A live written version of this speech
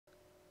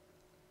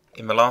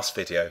In the last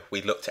video, we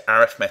looked at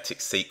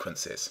arithmetic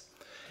sequences.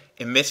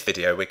 In this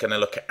video, we're going to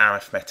look at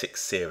arithmetic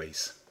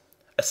series.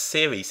 A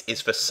series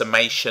is the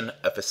summation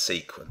of a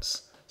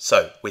sequence.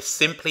 So we're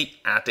simply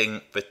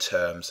adding the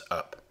terms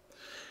up.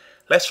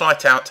 Let's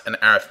write out an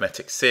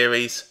arithmetic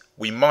series.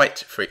 We might,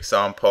 for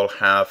example,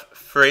 have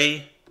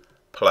 3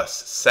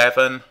 plus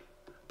 7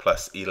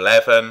 plus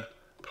 11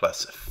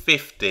 plus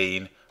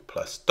 15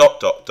 plus ...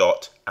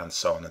 and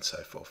so on and so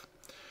forth.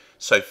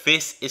 So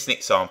this is an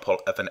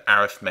example of an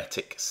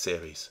arithmetic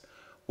series.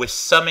 We're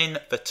summing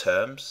the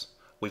terms.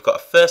 We've got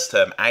a first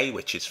term A,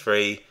 which is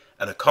 3,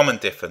 and a common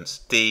difference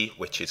D,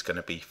 which is going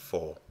to be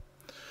 4.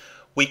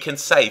 We can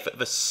say that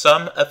the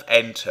sum of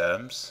n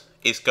terms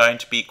is going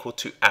to be equal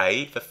to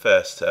A, the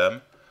first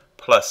term,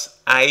 plus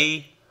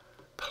A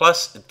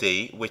plus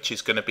D, which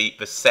is going to be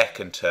the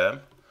second term,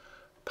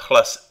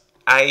 plus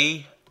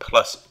A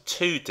plus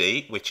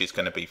 2D, which is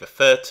going to be the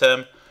third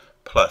term,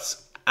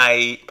 plus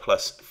A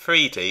plus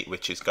 3D,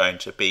 which is going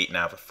to be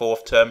now the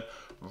fourth term,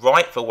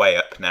 right the way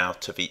up now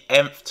to the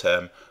nth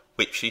term,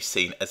 which is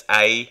seen as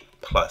A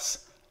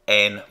plus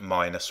n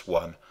minus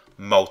 1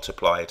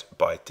 multiplied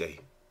by D.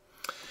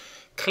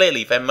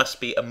 Clearly, there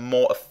must be a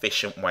more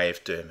efficient way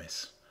of doing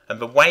this. And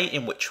the way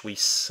in which we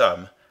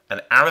sum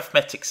an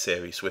arithmetic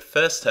series with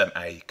first term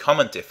A,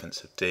 common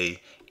difference of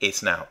D,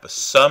 is now the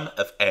sum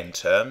of n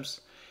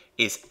terms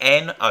is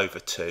n over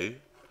 2.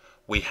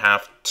 We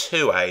have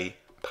 2A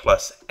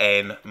plus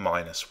n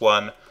minus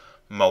 1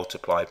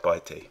 multiplied by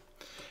D.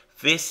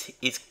 This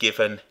is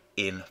given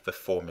in the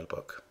formula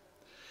book.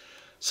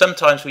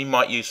 Sometimes we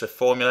might use the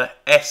formula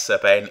S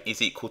sub n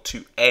is equal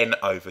to n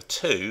over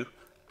 2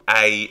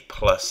 A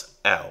plus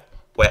L,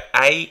 where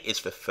A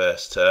is the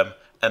first term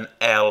and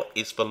L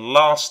is the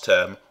last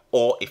term,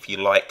 or if you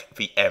like,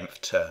 the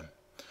nth term.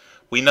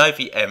 We know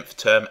the nth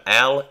term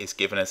L is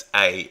given as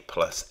A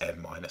plus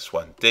n minus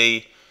 1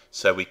 D,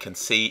 so we can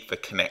see the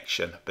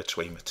connection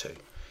between the two.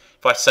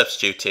 If I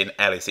substitute in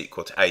L is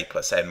equal to A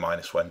plus n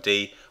minus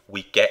 1D,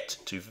 we get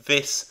to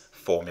this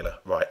formula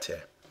right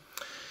here.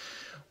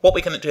 What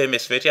we're going to do in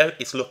this video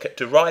is look at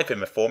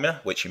deriving the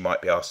formula, which you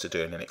might be asked to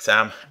do in an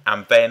exam,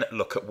 and then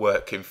look at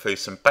working through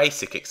some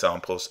basic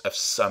examples of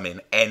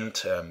summing n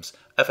terms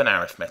of an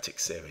arithmetic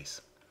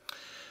series.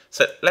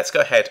 So let's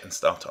go ahead and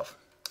start off.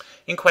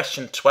 In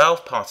question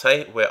 12, part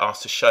A, we're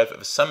asked to show that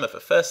the sum of the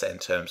first n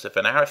terms of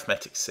an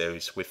arithmetic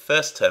series with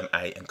first term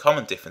A and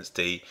common difference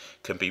D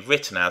can be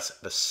written as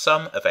the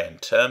sum of n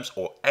terms,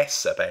 or S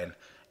sub n,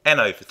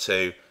 n over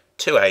 2,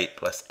 2A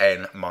plus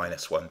n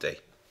minus 1D.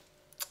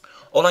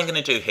 All I'm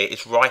going to do here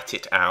is write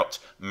it out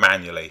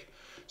manually.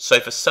 So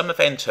the sum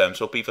of n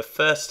terms will be the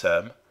first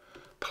term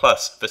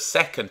plus the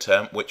second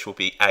term, which will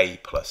be A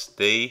plus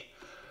D,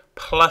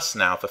 plus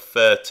now the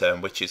third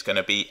term, which is going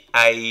to be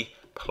A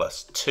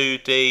plus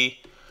 2D,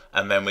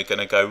 and then we're going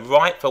to go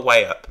right the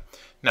way up.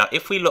 Now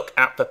if we look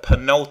at the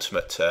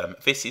penultimate term,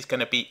 this is going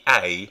to be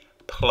A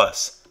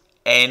plus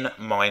n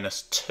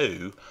minus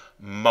 2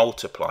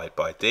 multiplied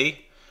by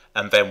D,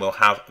 and then we'll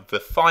have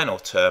the final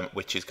term,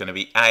 which is going to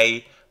be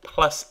A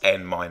plus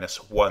n minus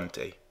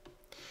 1D.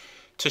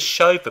 To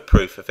show the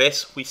proof of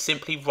this, we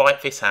simply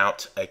write this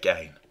out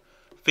again.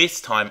 This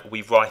time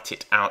we write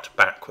it out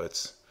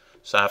backwards.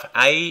 So I have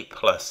A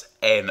plus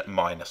n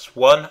minus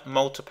 1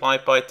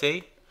 multiplied by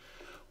D.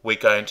 We're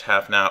going to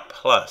have now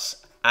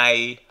plus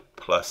A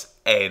plus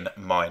n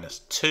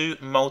minus 2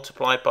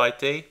 multiplied by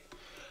D.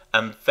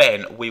 And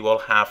then we will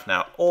have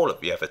now all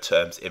of the other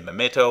terms in the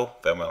middle.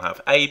 Then we'll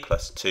have A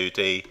plus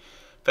 2D.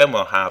 Then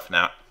we'll have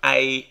now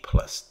A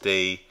plus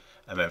D.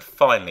 And then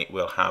finally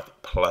we'll have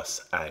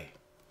plus A.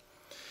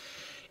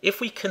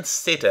 If we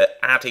consider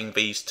adding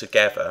these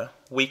together,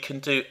 we can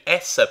do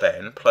S sub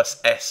n plus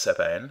S sub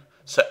n.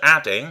 So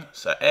adding,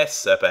 so S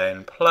sub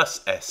n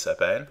plus S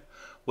sub n,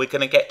 we're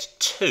going to get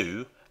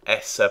 2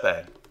 S sub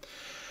n.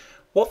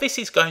 What this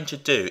is going to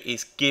do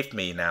is give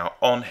me now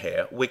on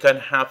here, we're going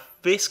to have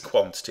this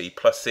quantity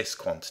plus this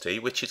quantity,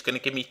 which is going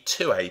to give me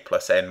 2A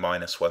plus n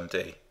minus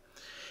 1D.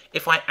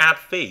 If I add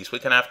these, we're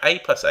going to have A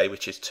plus A,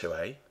 which is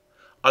 2A.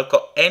 I've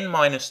got n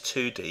minus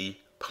 2D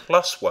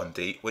plus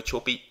 1D, which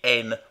will be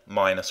n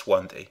minus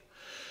 1D.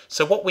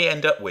 So what we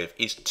end up with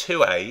is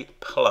 2A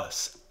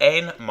plus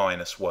n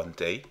minus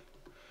 1D.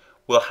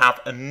 We'll have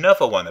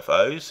another one of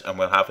those, and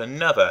we'll have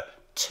another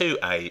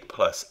 2A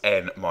plus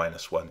n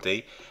minus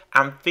 1D,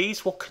 and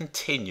these will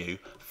continue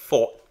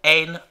for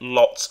n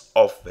lots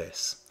of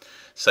this.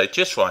 So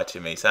just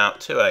writing these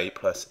out, 2A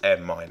plus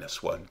n minus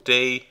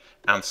 1D,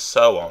 and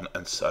so on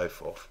and so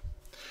forth.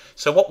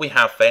 So what we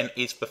have then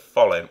is the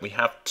following. We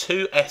have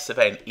 2S of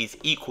n is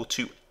equal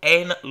to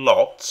n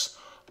lots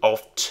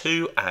of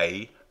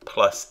 2A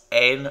plus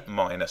n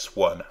minus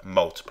 1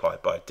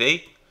 multiplied by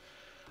D.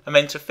 And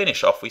then to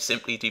finish off, we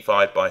simply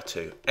divide by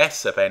 2.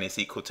 S of n is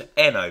equal to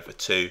n over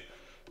 2,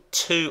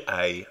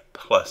 2A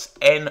plus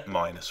n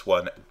minus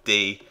 1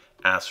 D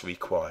as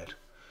required.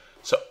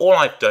 So all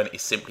I've done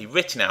is simply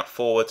written out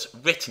forwards,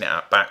 written it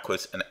out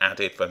backwards, and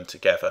added them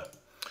together.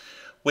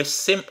 We're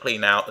simply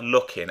now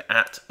looking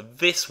at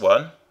this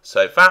one,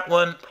 so that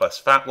one plus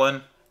that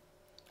one,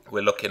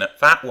 We're looking at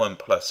that one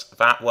plus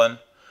that one.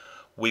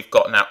 We've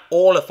got now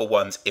all of the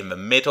ones in the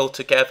middle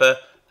together,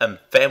 and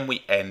then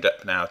we end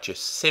up now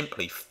just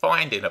simply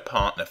finding a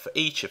partner for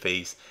each of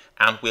these,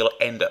 and we'll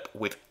end up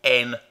with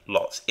n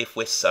lots if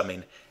we're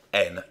summing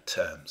n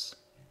terms.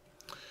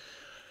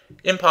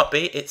 In part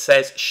B, it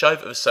says, show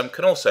that the sum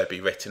can also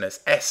be written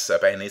as S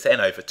sub n is n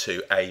over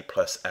 2a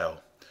plus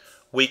L.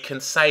 We can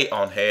say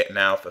on here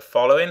now the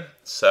following.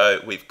 So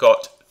we've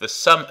got the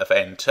sum of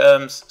n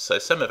terms. So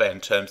sum of n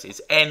terms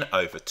is n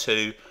over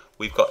 2.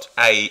 We've got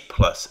a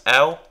plus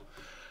L.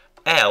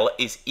 L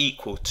is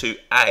equal to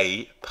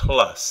a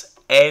plus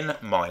n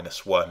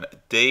minus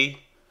 1d.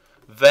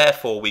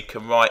 Therefore, we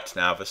can write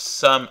now the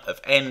sum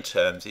of n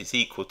terms is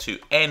equal to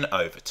n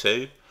over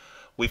 2.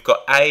 We've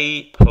got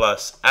a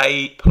plus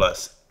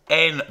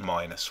n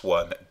minus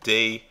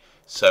 1d.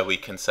 So we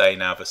can say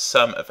now the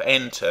sum of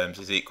n terms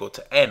is equal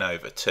to n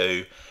over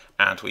 2.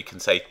 And we can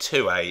say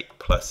 2a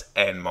plus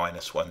n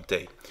minus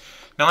 1d.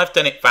 Now, I've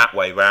done it that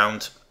way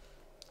round.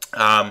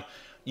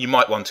 You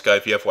might want to go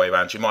the other way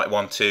around. You might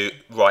want to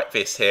write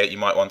this here. You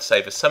might want to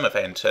say the sum of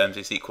n terms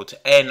is equal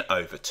to n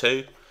over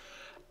 2.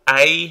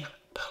 A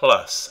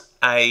plus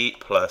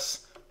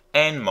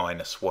n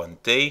minus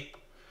 1d.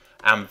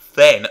 And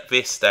then at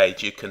this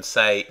stage you can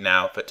say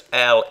now that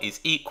L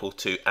is equal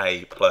to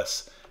a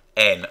plus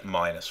n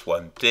minus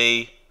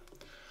 1d.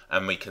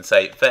 And we can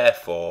say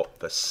therefore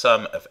the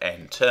sum of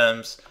n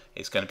terms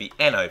is going to be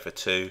n over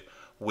 2.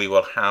 We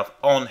will have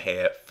on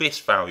here this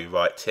value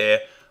right here.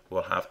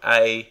 We'll have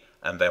a,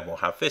 and then we'll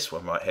have this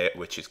one right here,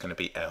 which is going to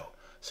be L.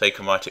 So you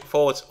can write it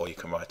forwards or you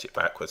can write it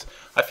backwards.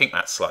 I think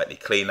that's slightly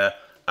cleaner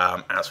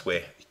as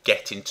we're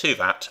getting to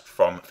that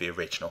from the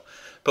original.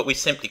 But we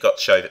simply got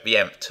to show that the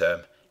nth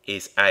term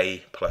is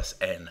a plus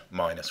n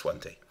minus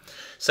 1d.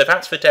 So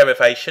that's the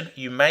derivation.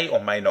 You may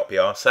or may not be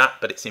asked that,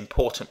 but it's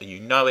important that you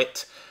know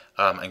it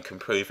and can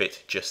prove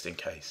it just in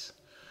case.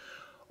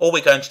 All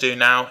we're going to do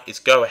now is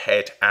go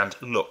ahead and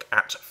look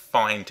at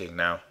finding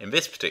now, in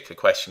this particular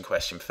question,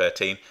 question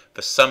 13,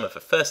 the sum of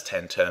the first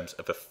 10 terms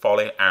of the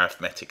following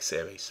arithmetic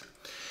series.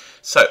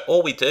 So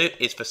all we do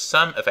is the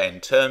sum of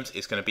n terms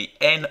is going to be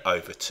n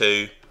over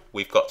 2.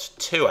 We've got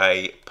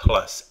 2a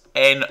plus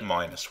n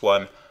minus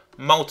 1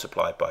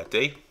 multiplied by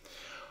d.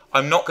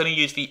 I'm not going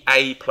to use the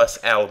a plus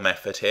L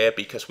method here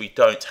because we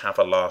don't have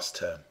a last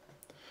term.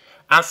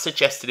 As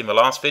suggested in the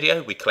last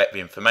video, we collect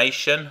the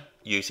information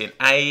using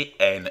a,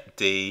 n,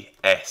 d,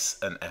 s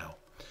and L.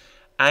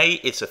 A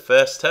is the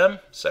first term,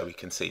 so we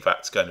can see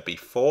that's going to be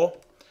 4.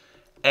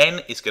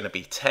 N is going to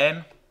be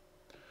 10.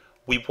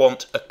 We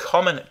want a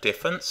common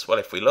difference. Well,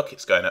 if we look,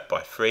 it's going up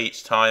by 3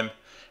 each time.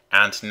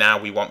 And now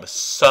we want the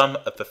sum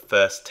of the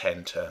first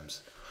 10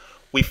 terms.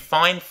 We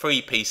find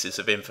 3 pieces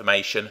of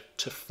information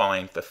to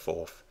find the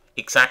fourth.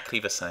 Exactly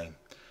the same.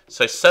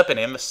 So subbing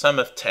in, the sum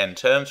of 10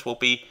 terms will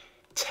be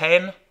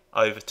 10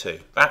 over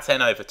 2. That's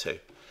n over 2.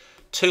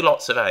 2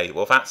 lots of a,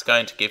 well, that's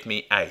going to give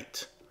me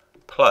 8.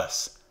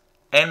 Plus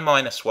n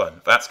minus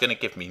 1, that's going to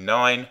give me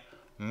 9,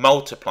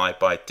 multiplied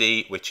by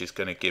d, which is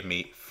going to give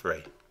me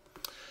 3.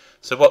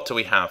 So what do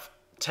we have?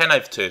 10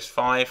 over 2 is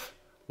 5.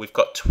 We've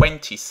got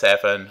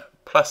 27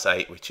 plus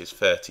 8, which is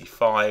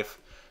 35.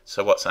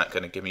 So what's that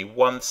going to give me?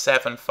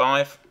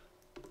 175.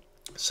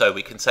 So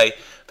we can say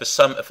the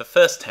sum of the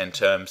first 10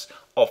 terms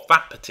of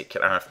that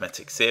particular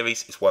arithmetic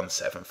series is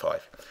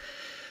 175.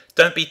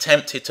 Don't be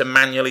tempted to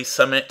manually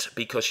sum it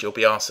because you'll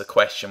be asked a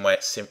question where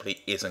it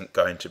simply isn't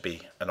going to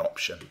be an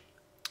option.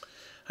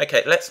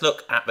 Okay, let's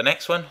look at the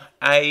next one.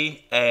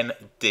 A, N,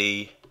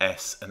 D,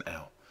 S and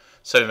L.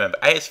 So remember,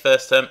 A is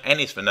first term,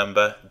 N is the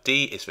number,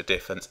 D is the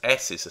difference,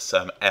 S is the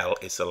sum, L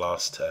is the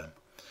last term.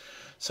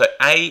 So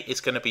A is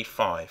going to be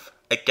 5.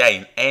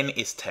 Again, N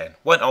is 10.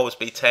 Won't always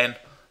be 10.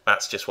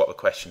 That's just what the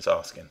question's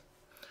asking.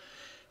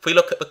 If we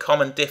look at the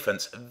common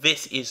difference,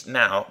 this is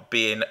now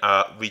being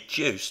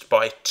reduced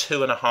by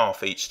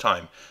 2.5 each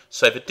time.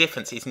 So the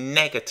difference is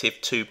negative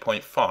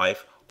 2.5,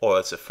 or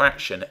as a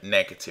fraction,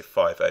 negative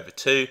 5 over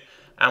 2.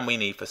 And we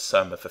need the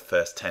sum of the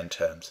first 10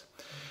 terms.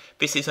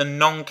 This is a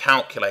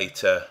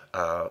non-calculator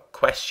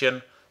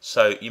question,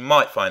 so you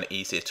might find it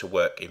easier to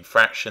work in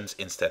fractions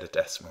instead of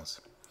decimals.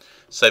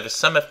 So the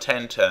sum of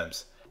 10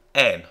 terms,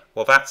 n,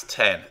 well that's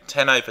 10,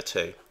 10 over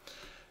 2.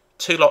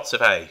 2 lots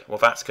of a, well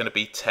that's going to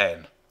be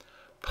 10,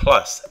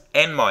 plus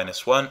n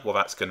minus 1, well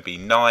that's going to be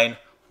 9,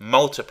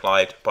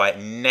 multiplied by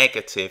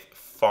negative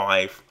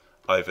 5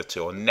 over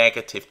 2, or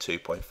negative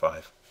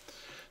 2.5.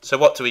 So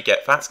what do we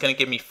get? That's going to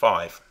give me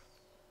 5.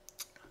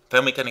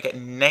 Then we're going to get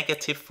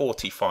negative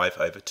 45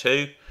 over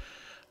 2,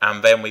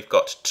 and then we've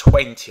got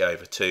 20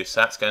 over 2,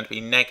 so that's going to be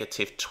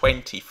negative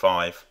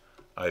 25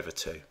 over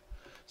 2.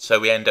 So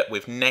we end up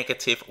with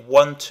negative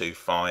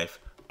 125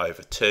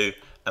 over 2,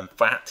 and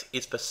that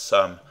is the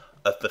sum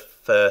of the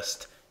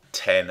first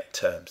 10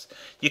 terms.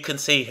 You can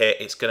see here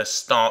it's going to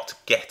start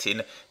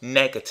getting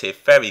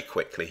negative very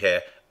quickly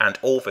here, and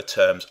all the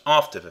terms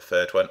after the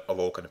third one are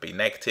all going to be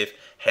negative,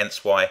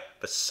 hence why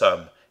the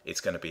sum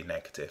is going to be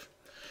negative.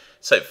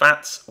 So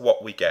that's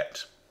what we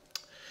get.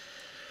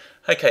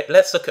 Okay,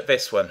 let's look at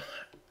this one.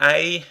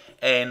 A,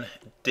 N,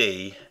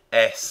 D,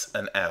 S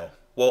and L.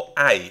 Well,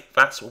 A,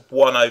 that's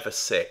 1 over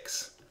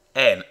 6.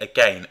 N,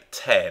 again,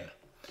 10.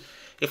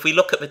 If we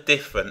look at the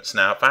difference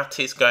now, that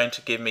is going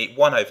to give me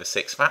 1 over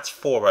 6, that's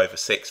 4 over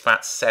 6,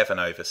 that's 7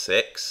 over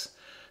 6.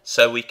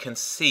 So we can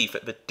see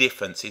that the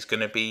difference is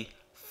going to be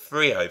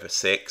 3 over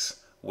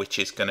 6, which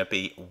is going to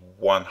be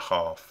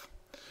 1/2.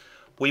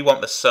 We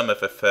want the sum of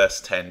the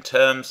first 10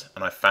 terms,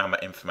 and I found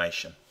that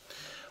information.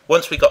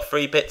 Once we got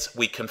 3 bits,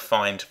 we can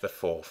find the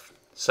fourth.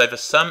 So the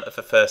sum of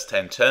the first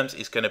 10 terms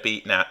is going to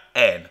be now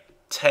n,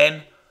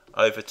 10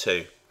 over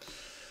 2.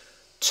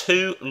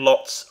 2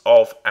 lots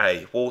of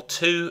A. Well,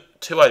 2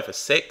 over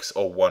 6,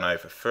 or 1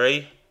 over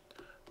 3,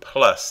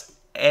 plus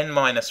n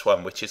minus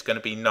 1, which is going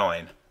to be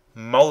 9,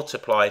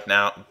 multiplied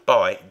now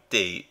by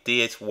D.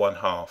 D is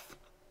 1/2.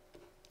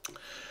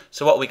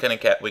 So what are we going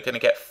to get? We're going to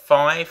get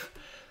 5.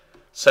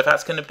 So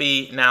that's going to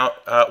be now,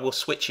 we'll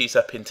switch these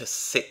up into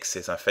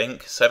 6s, I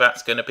think. So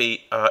that's going to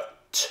be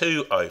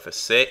 2 over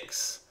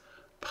 6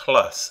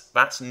 plus,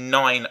 that's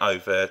 9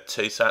 over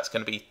 2, so that's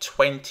going to be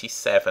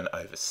 27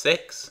 over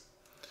 6.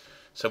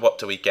 So what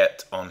do we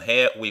get on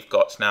here? We've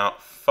got now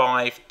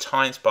 5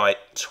 times by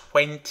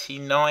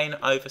 29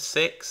 over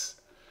 6.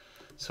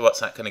 So what's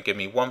that going to give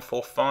me?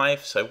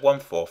 145. So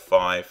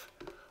 145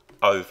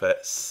 over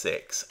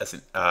 6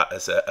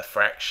 as a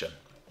fraction.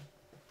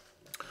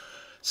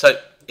 So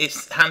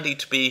it's handy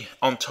to be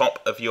on top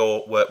of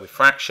your work with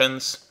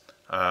fractions,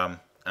 and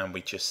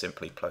we just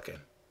simply plug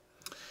in.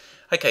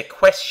 Okay,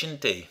 question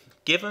D.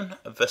 Given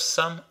the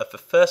sum of the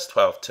first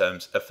 12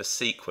 terms of the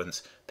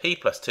sequence p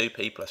plus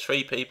 2p plus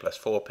 3p plus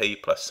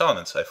 4p plus so on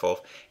and so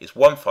forth is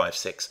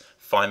 156,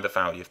 find the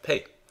value of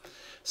p.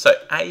 So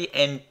A,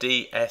 N,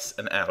 D, S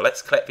and L.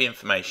 Let's collect the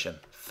information.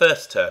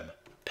 First term,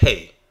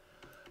 p.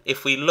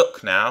 If we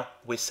look now,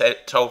 we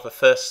told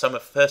the sum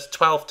of the first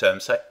 12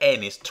 terms, so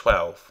n is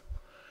 12.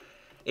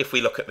 If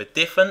we look at the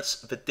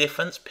difference,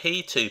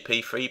 p,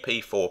 2p,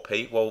 3p,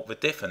 4p, well, the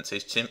difference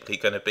is simply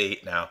going to be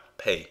now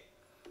p.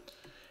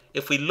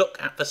 If we look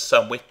at the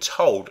sum, we're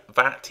told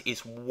that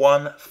is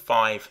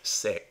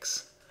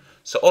 156.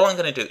 So all I'm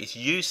going to do is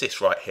use this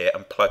right here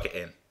and plug it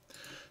in.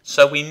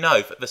 So we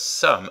know that the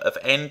sum of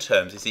n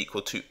terms is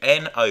equal to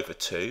n over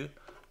 2.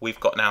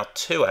 We've got now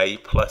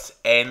 2a plus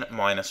n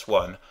minus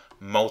 1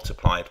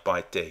 multiplied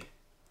by d.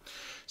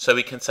 So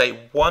we can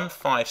say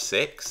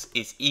 156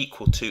 is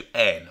equal to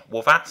n.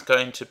 Well, that's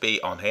going to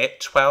be on here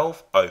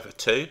 12 over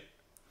 2.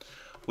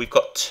 We've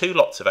got 2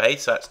 lots of a,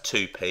 so that's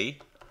 2p,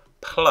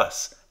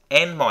 plus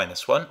n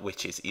minus 1,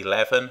 which is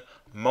 11,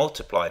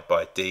 multiplied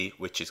by d,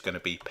 which is going to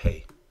be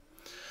p.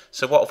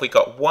 So what have we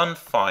got?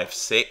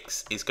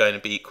 156 is going to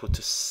be equal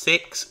to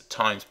 6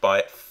 times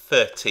by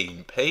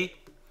 13p.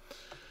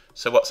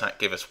 So what's that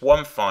give us?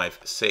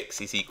 156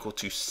 is equal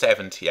to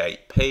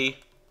 78p.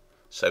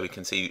 So we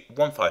can see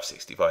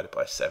 156 divided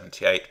by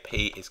 78,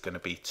 p is going to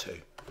be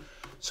 2.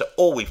 So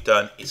all we've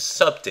done is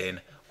subbed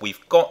in.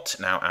 We've got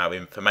now our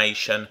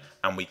information,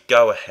 and we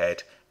go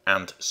ahead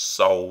and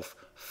solve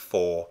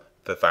for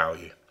the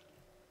value.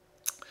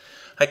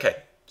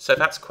 Okay, so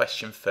that's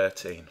question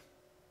 13.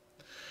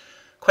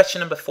 Question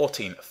number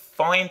 14.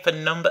 Find the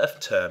number of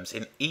terms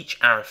in each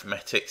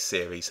arithmetic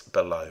series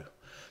below.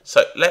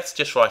 So let's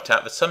just write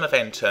out the sum of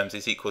n terms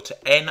is equal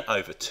to n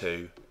over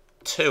 2,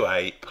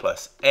 2a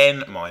plus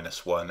n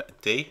minus 1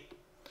 d.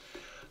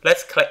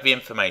 Let's collect the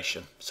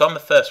information. So on the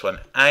first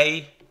one,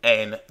 A,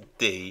 N,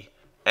 D,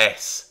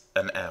 S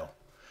and L.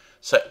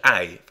 So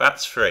A,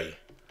 that's 3.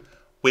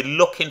 We're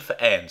looking for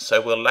n, so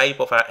we'll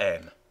label that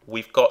n.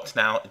 We've got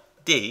now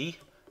D.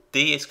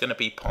 D is going to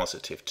be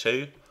positive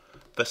 2.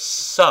 The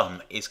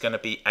sum is going to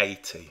be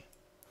 80.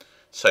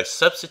 So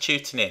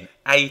substituting in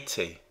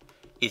 80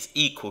 is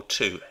equal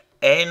to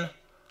n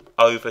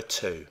over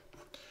 2.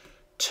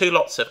 2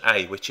 lots of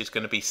a, which is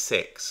going to be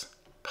 6,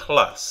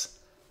 plus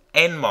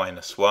n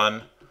minus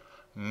 1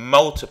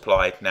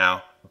 multiplied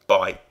now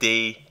by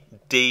d.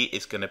 D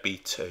is going to be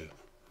 2.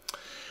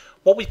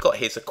 What we've got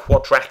here is a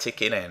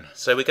quadratic in n,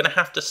 so we're going to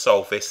have to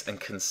solve this and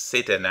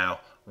consider now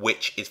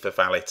which is the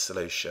valid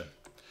solution.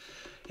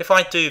 If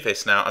I do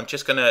this now, I'm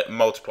just going to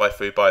multiply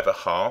through by the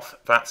half.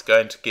 That's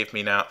going to give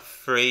me now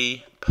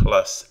 3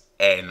 plus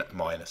n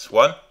minus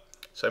 1.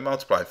 So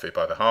multiplying through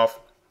by the half,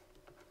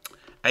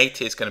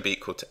 80 is going to be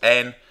equal to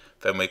n,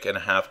 then we're going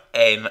to have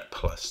n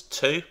plus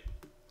 2.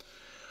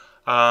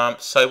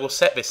 So we'll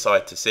set this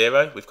side to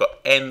 0. We've got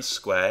n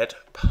squared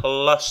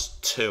plus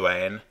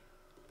 2n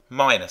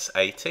minus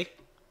 80.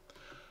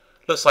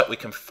 Looks like we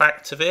can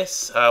factor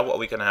this. What are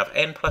we going to have?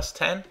 N plus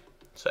 10.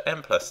 So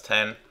n plus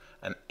 10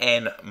 and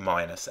n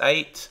minus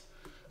 8.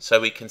 So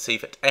we can see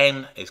that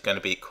n is going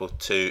to be equal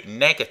to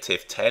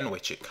negative 10,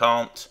 which it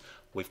can't.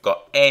 We've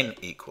got n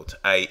equal to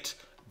 8.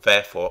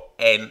 Therefore,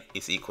 n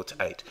is equal to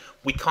 8.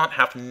 We can't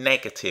have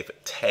negative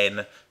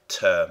 10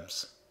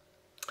 terms.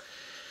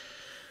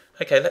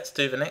 Okay, let's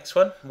do the next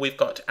one. We've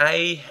got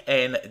A,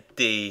 N,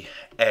 D,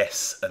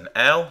 S and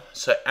L.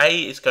 So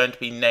A is going to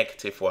be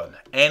negative 1.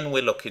 N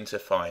we're looking to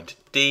find.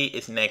 D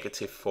is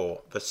negative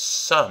 4. The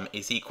sum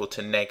is equal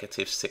to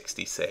negative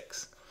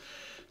 66.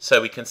 So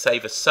we can say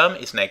the sum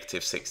is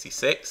negative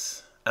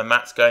 66, and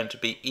that's going to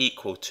be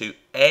equal to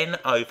n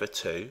over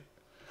 2.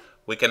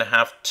 We're going to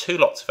have two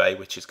lots of a,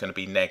 which is going to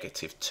be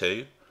negative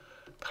 2,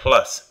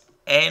 plus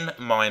n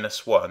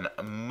minus 1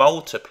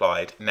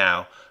 multiplied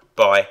now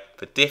by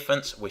the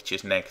difference, which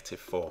is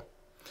negative 4.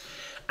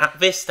 At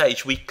this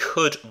stage, we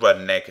could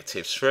run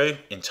negatives through,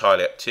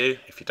 entirely up to you.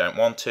 If you don't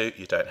want to,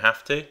 you don't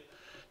have to.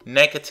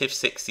 Negative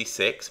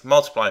 66,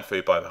 multiplying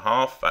through by the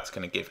half, that's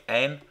going to give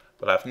n.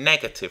 We'll have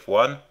negative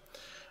 1,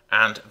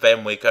 and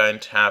then we're going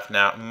to have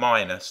now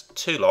minus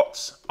 2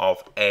 lots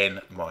of n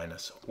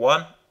minus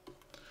 1.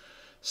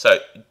 So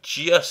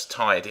just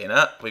tidying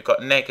up, we've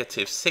got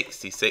negative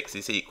 66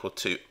 is equal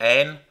to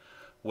n.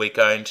 We're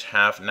going to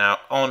have now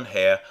on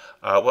here,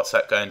 what's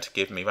that going to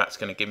give me? That's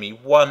going to give me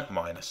 1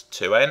 minus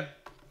 2n.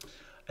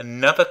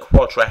 Another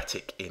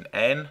quadratic in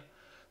n,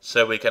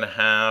 so we're going to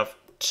have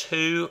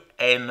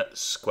 2n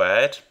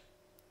squared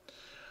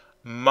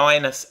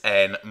minus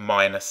n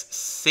minus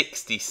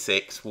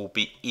 66 will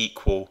be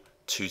equal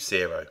to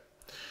 0.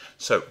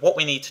 So what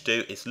we need to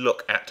do is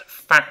look at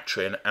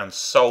factoring and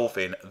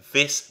solving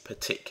this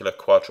particular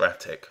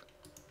quadratic.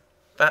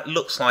 That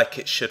looks like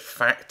it should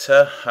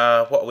factor.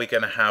 What are we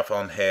going to have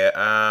on here?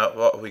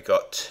 What have we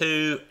got?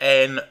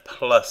 2n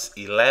plus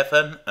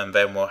 11, and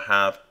then we'll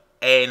have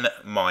n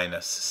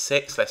minus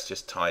 6. Let's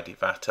just tidy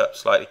that up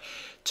slightly.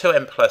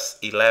 2n plus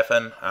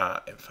 11.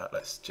 In fact,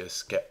 let's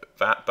just get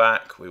that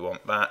back. We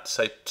want that.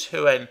 So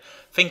 2n, I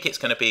think it's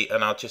going to be,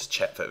 and I'll just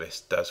check that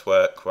this does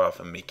work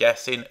rather than me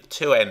guessing,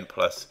 2n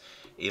plus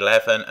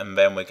 11, and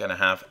then we're going to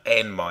have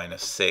n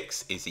minus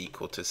 6 is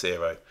equal to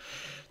 0.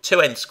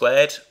 2n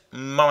squared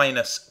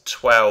minus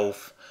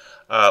 12.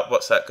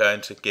 What's that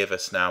going to give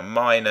us now?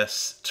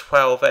 Minus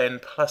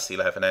 12n plus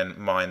 11n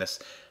minus.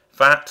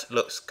 That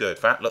looks good.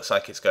 That looks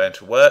like it's going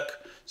to work.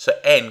 So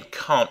n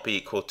can't be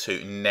equal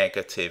to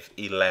negative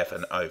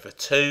 11 over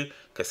 2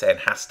 because n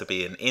has to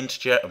be an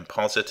integer and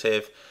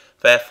positive.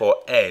 Therefore,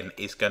 n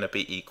is going to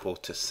be equal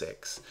to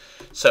 6.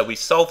 So we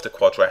solved a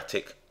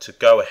quadratic to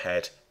go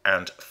ahead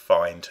and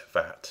find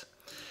that.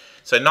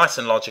 So nice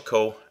and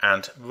logical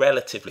and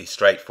relatively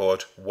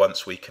straightforward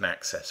once we can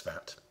access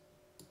that.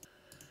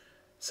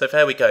 So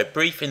there we go,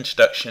 brief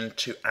introduction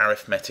to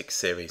arithmetic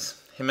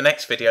series. In the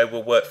next video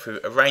we'll work through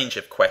a range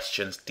of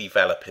questions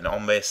developing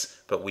on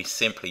this, but we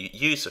simply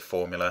use the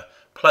formula,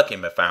 plug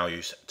in the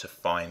values to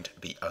find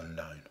the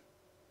unknown.